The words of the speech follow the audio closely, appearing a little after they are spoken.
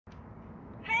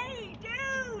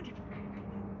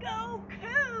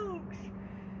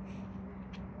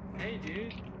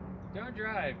Or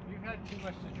drive. You've had too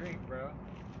much to drink, bro.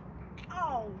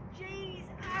 Oh, jeez,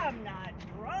 I'm not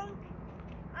drunk.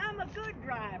 I'm a good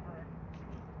driver.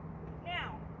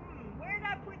 Now, where'd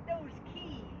I put those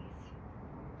keys?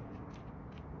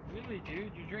 Really,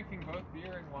 dude? You're drinking both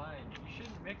beer and wine. You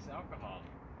shouldn't mix alcohol.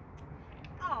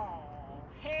 Oh,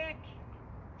 heck.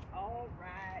 All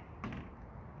right.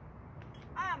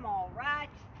 I'm all right.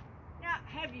 Now,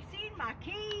 have you seen my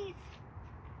keys?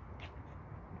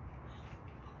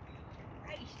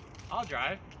 I'll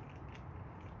drive.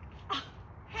 Oh,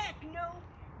 heck no.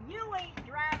 You ain't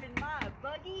driving my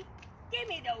buggy. Give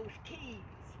me those keys.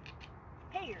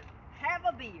 Here, have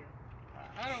a beer.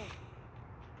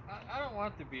 I don't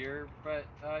want the beer, but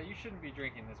you shouldn't be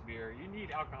drinking this beer. You need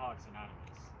Alcoholics Anonymous.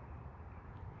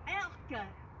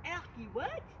 Alky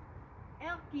what?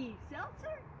 Alky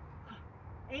seltzer?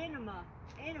 Anima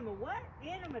what?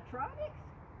 Animatronics?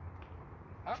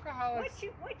 Alcoholics.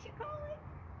 What you call it?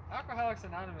 Alcoholics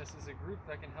Anonymous is a group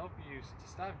that can help you to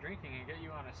stop drinking and get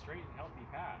you on a straight and healthy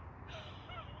path.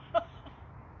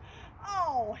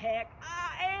 Oh, heck,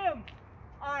 I am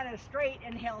on a straight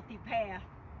and healthy path.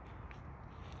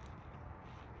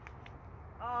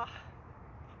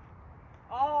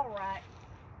 All right.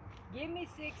 Give me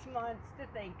 6 months to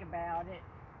think about it.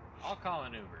 I'll call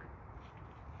an Uber.